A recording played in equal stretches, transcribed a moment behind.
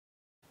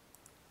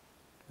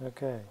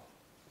Okay.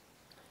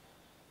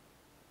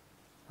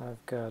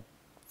 I've got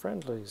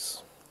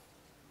friendlies.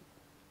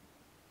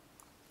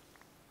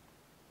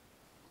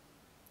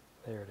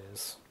 There it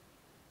is.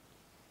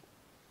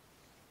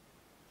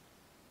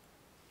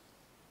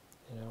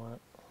 You know what?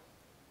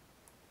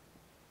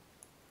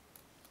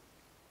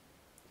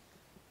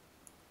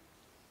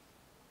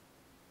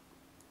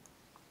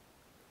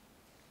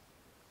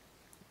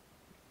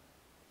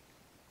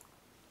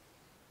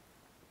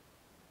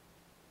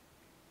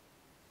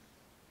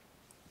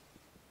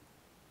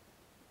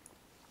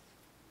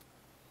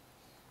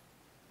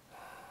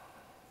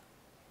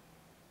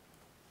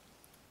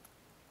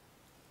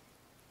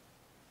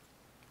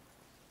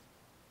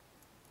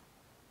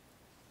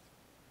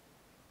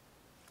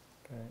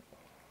 Okay.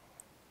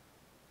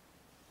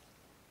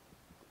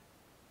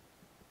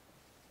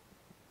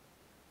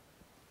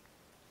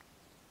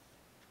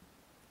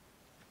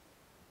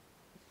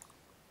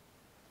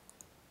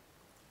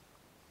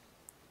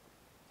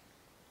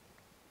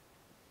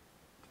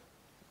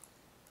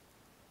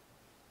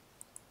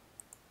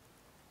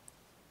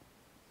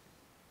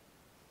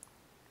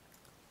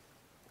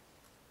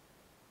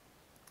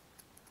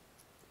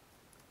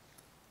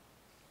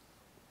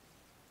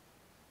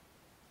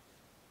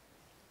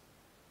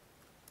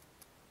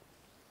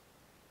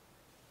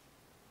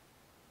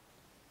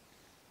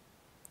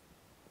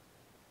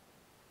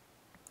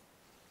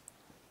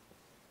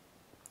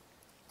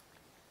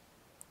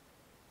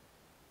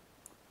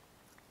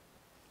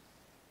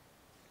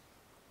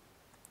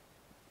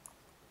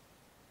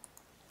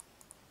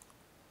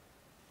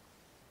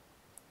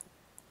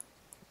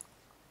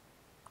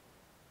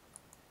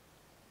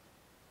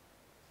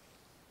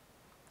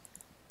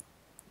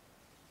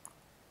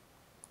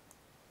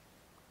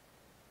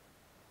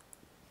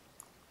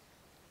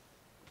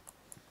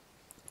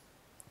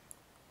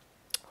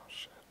 Oh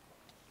shit.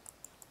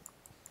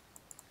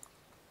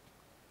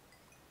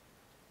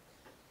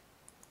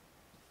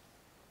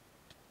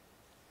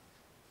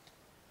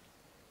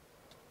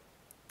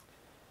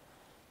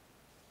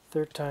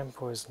 Third time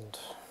poisoned.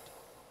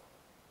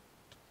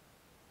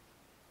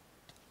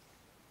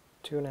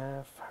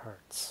 2.5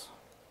 hearts.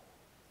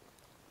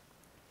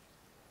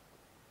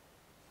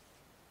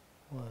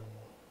 1,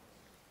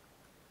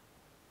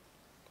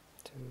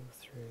 2,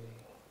 3,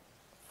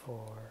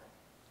 4.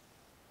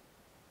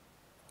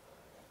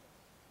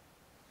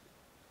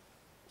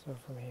 So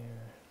from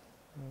here,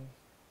 1,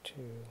 2,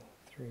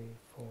 3,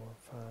 4,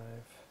 5,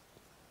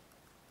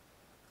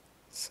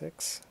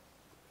 6,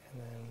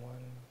 and then 1,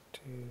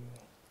 2,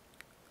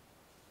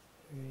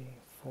 3,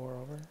 4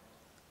 over.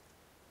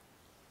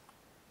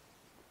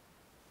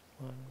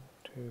 1,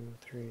 2,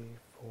 3,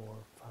 4,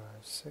 5,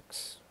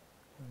 6.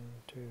 1,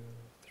 2,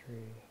 3.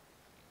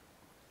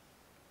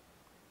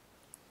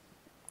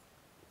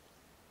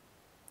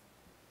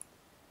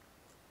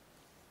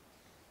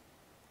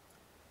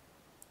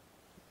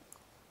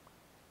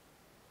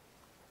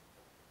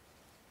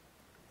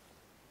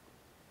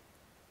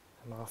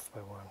 I'm off by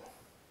 1.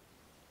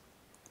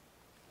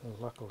 And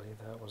luckily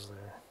that was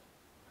there.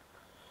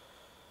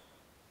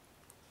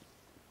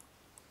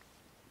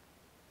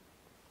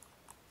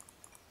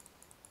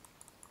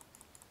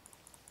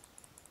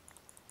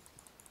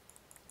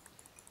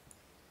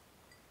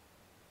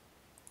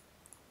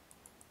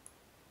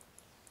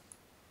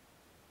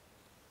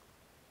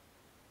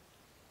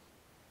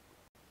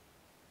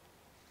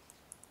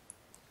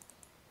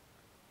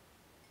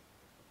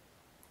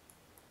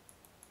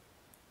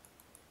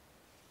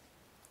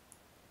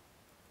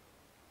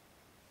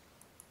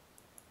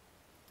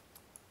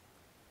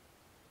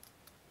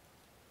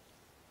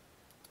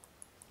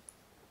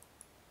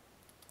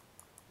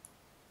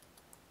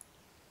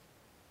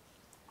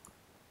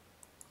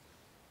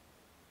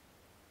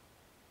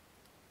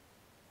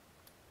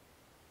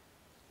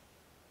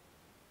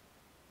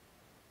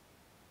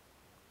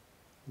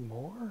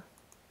 More?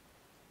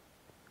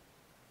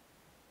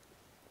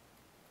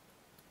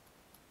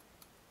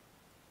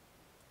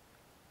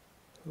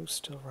 Who's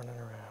still running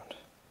around?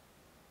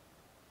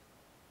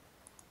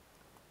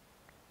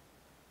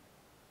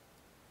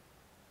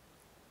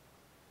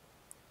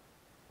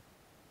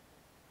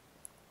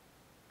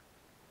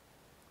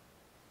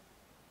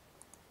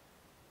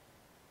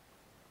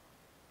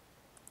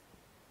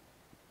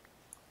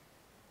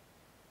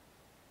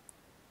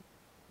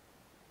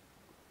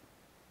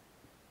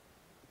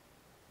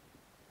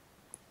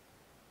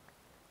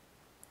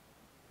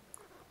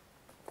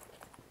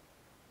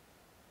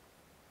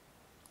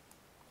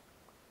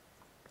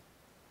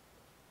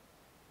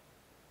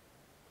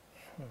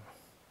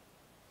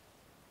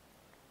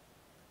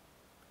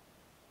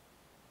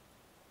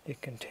 It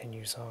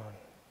continues on.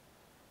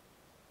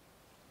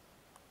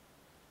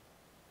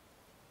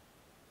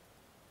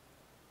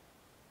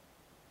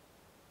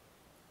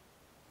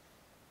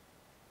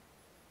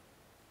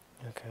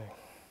 Okay.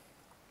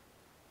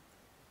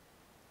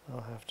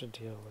 I'll have to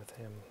deal with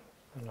him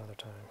another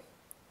time.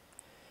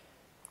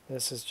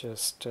 This is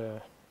just,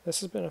 this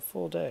has been a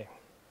full day.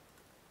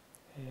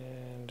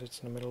 And it's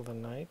in the middle of the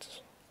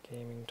night,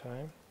 gaming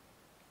time.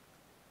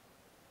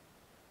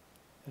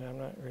 And I'm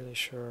not really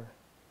sure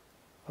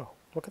Oh,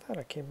 look at that,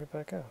 I came right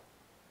back out.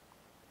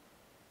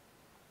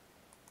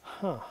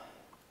 Huh.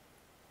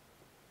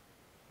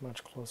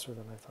 Much closer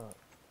than I thought.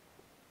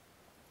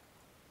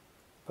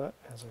 But,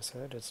 as I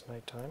said, it's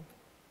nighttime.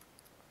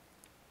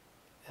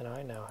 And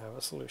I now have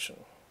a solution.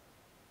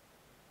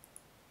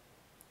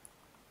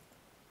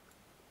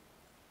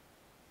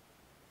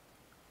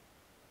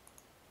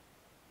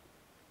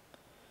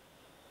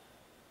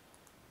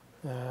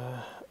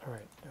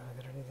 Alright, do I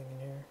got anything in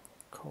here?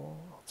 Coal,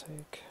 I'll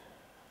take.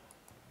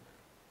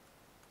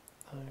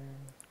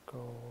 Iron,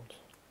 gold.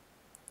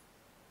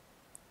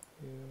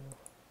 You.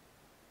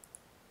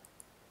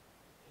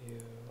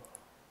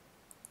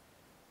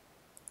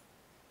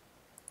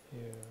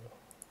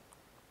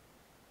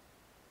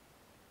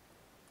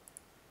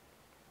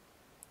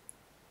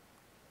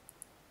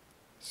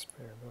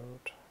 Spare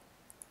boat.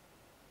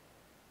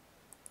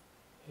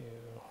 You.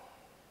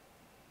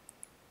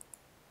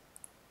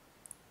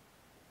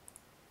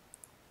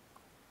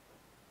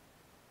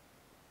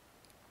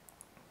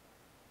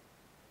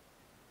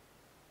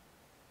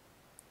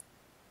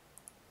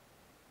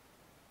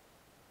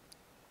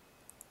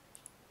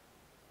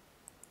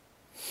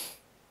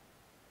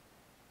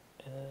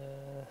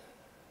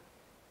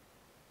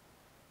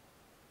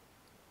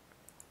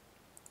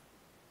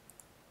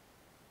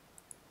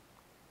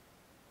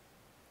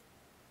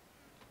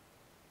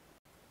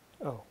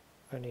 Oh,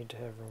 I need to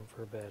have room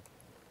for a bed.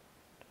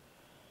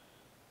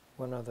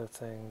 One other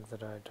thing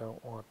that I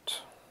don't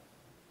want: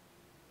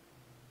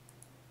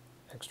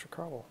 extra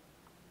cobble.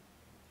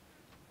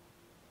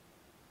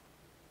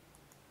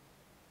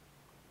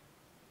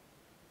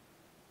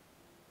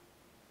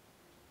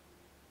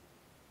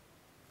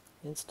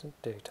 Instant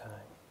daytime.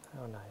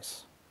 How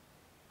nice.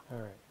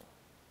 Alright.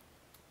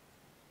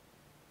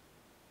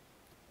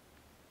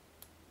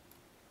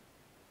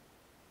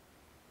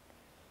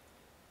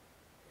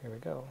 Here we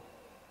go.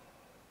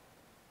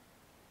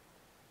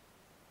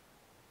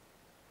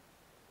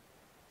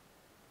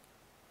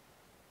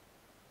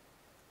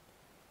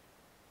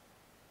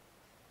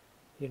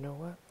 You know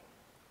what?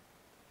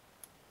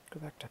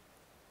 Go back to...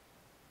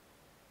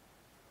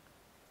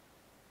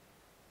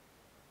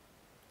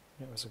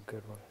 It was a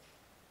good one.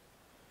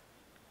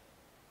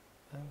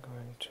 I'm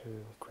going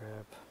to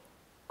grab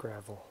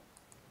gravel.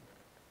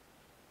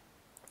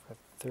 I've got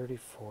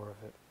 34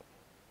 of it.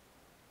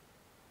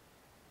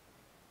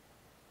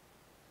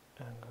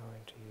 I'm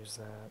going to use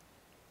that,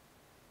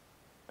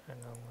 and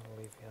I'm going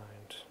to leave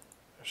behind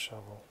a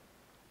shovel.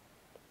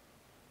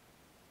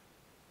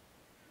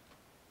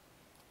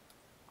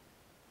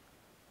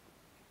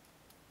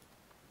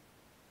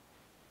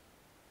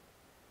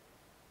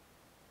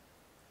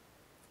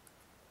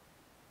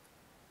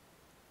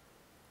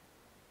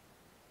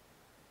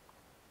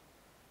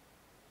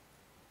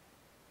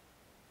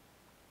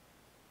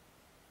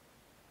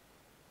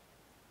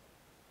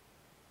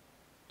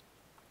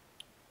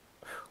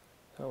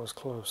 That was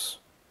close.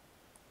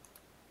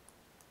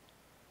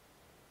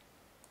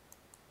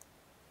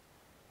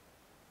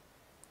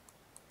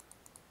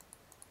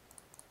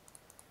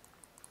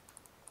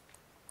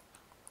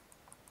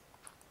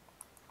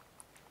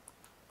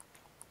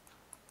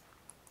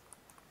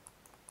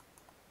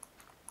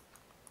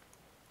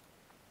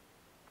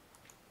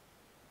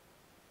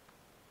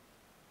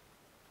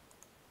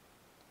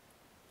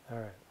 All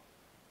right.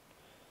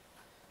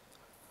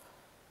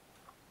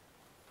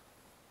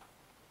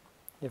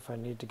 If I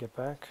need to get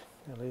back,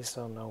 at least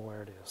I'll know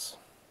where it is.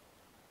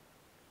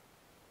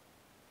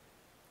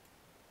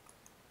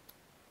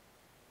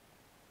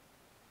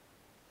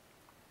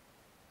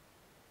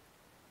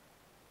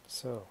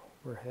 So,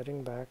 we're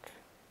heading back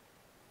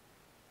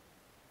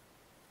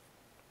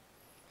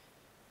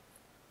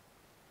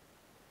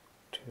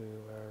to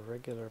our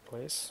regular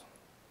place,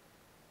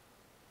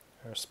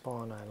 our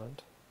spawn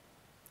island,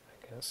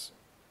 I guess.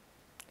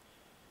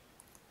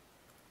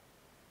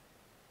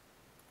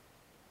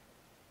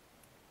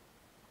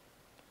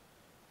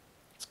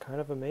 It's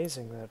kind of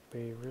amazing that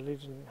we really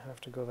didn't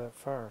have to go that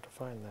far to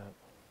find that.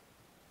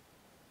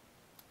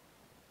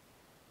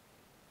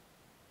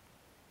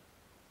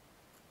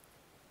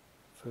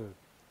 Food.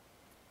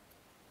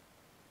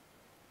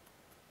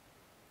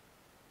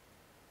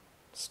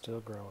 Still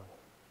growing.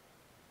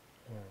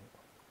 Alright.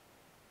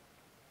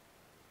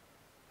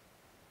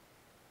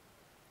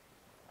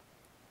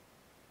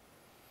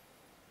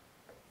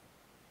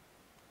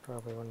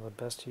 Probably one of the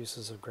best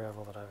uses of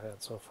gravel that I've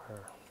had so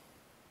far.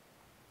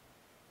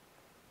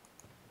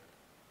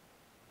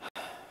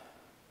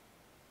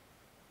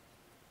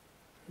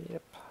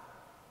 Yep.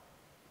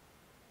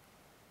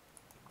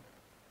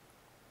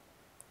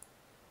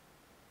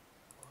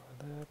 More of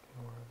that,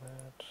 more of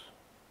that,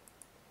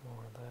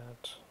 more of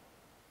that.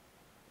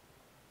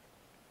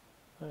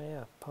 Oh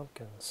yeah,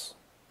 pumpkins.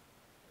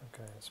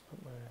 Okay, let's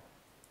put my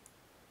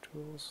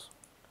tools.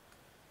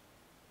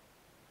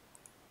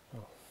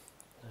 Oh,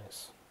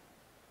 nice.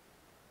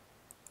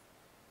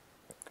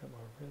 Got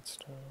more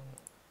redstone.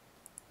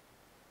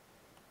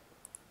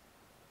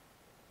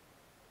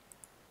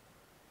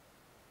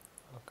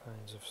 All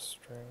kinds of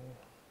string.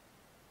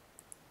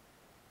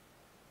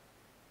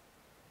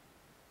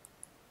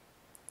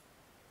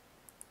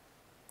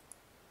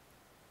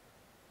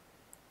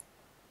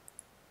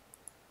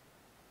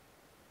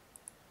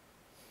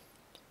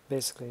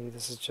 Basically,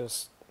 this is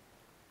just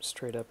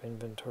straight up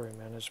inventory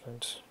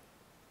management.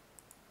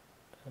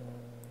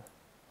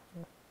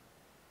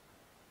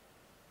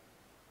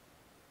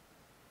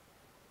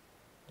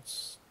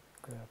 Let's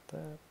grab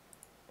that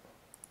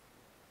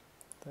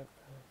back.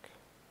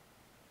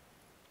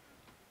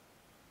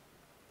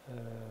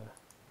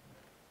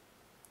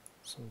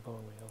 Some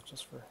bone meal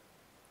just for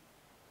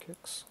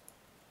kicks.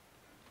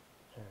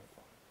 All right.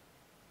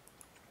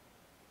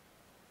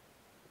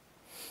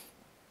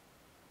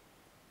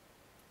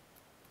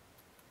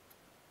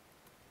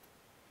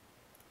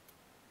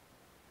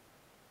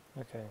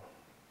 Okay.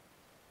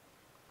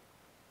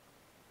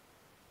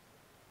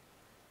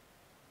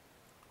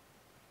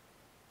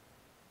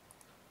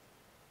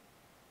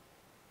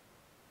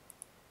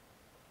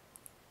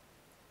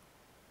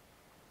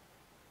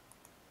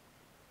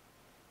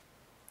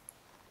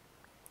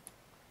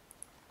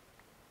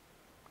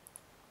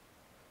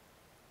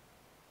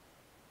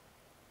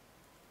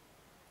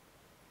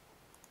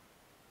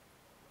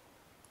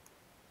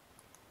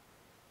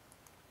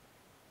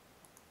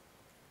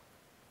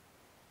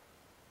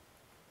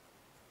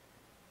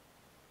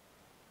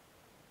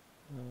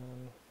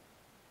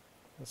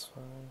 That's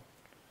fine.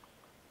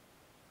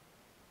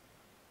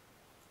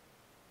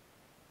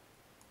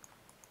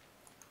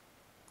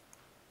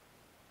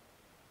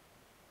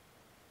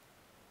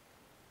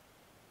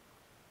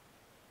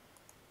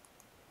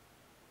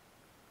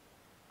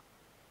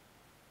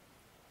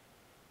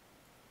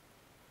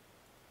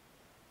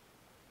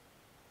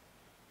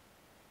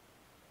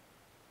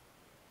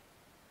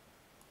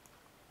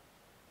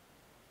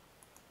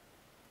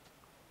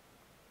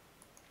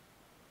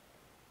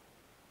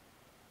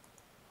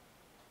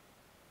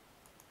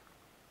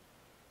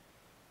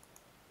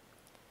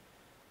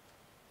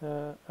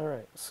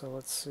 Alright, so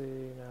let's see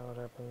now what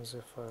happens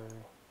if I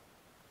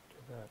do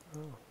that.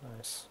 Oh,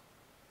 nice.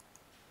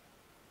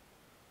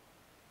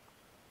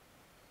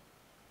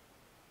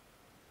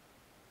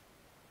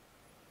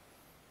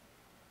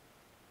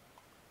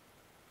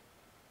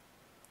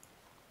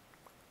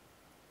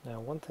 Now,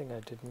 one thing I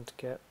didn't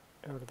get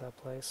out of that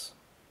place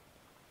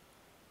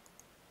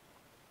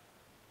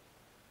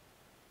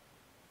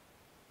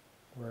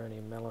were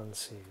any melon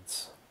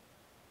seeds.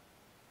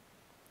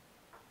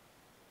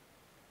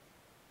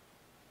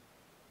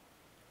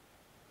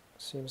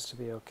 Seems to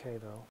be okay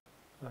though.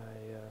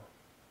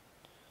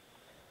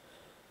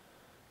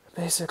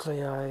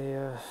 Basically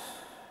I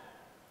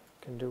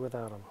can do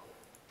without them.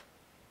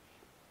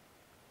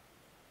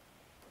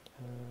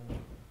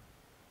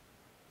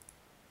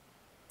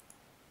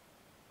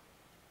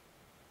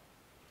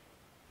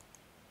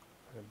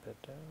 Put a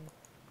bit down.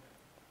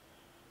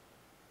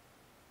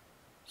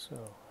 So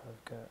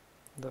I've got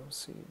those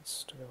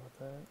seeds to go with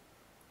that.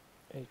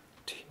 18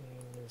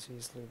 is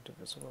easily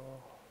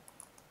divisible.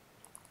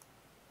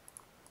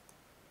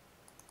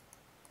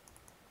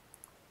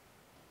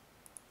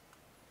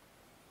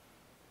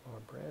 More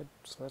bread,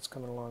 so that's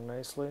coming along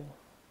nicely.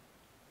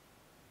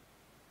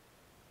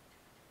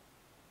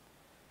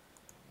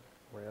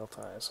 Rail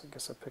ties, I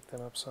guess I picked them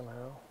up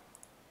somehow.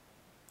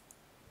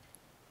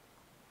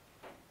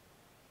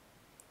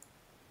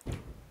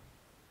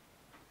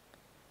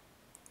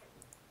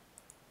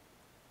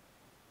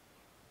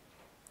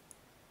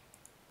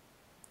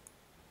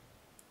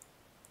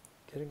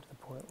 Getting to the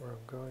point where I'm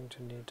going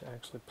to need to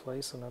actually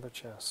place another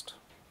chest.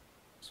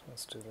 So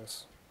let's do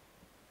this.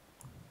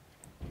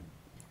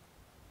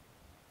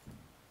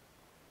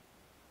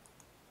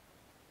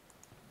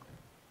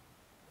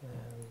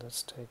 And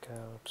let's take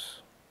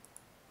out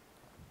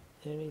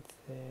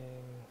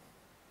anything.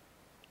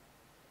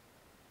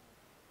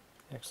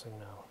 Actually,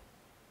 no.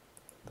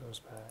 Put those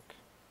back.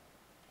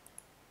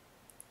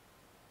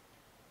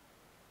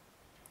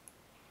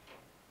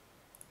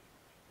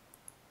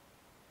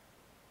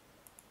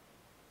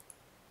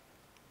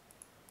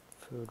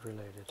 Food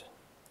related.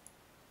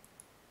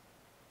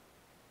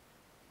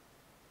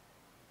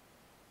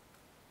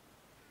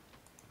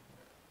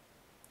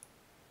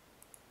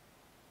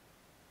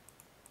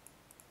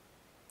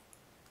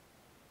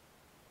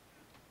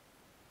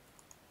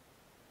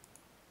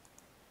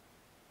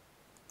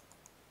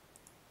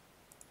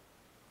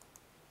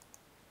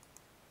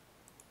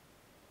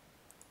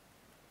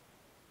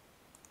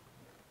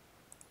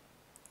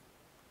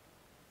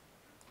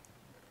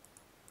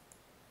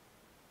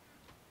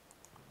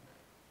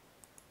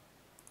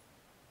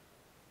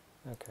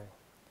 Okay.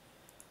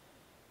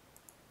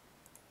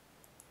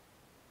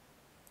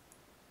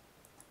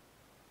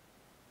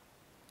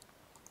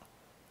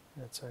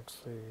 Let's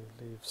actually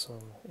leave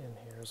some in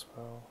here as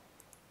well.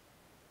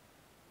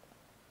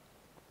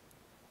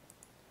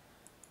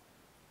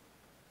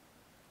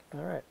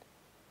 Alright.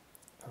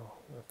 Oh,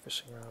 the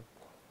fishing rod.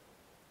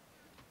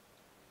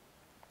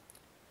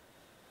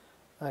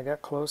 I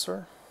got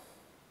closer.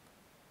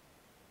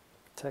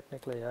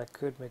 Technically I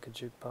could make a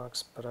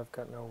jukebox, but I've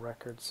got no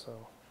record,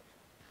 so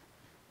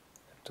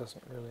it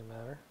doesn't really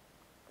matter.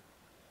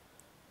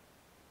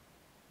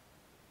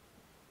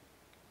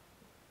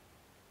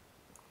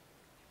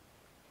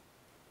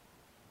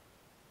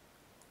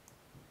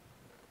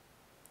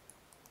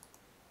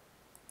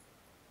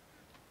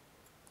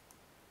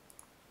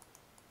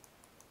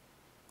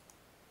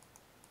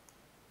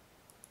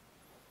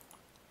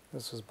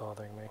 This was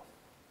bothering me.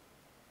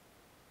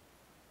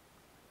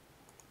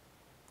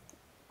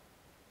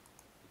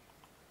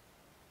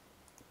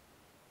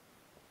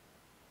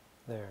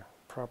 There,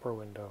 proper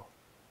window.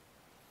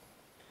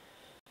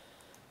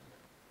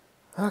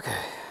 Okay.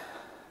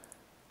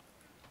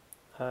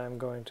 I'm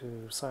going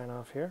to sign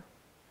off here,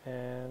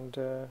 and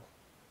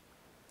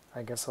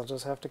I guess I'll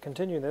just have to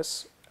continue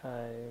this.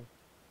 I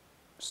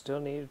still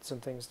need some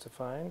things to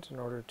find in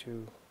order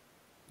to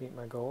meet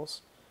my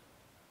goals.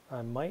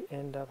 I might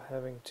end up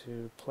having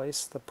to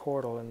place the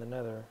portal in the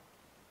nether,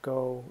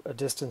 go a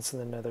distance in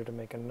the nether to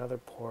make another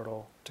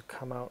portal to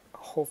come out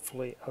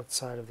hopefully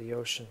outside of the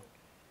ocean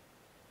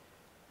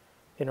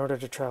in order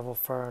to travel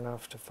far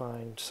enough to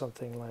find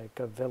something like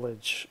a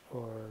village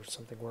or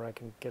something where I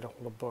can get a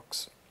hold of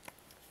books.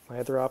 My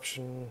other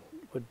option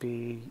would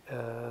be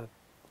to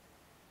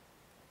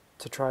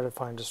try to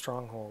find a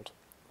stronghold,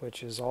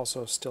 which is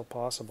also still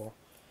possible.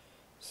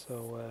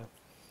 So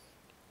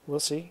we'll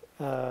see.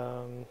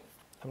 I'm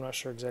not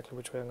sure exactly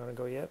which way I'm going to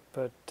go yet,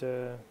 but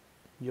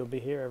you'll be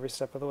here every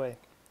step of the way.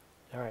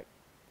 All right.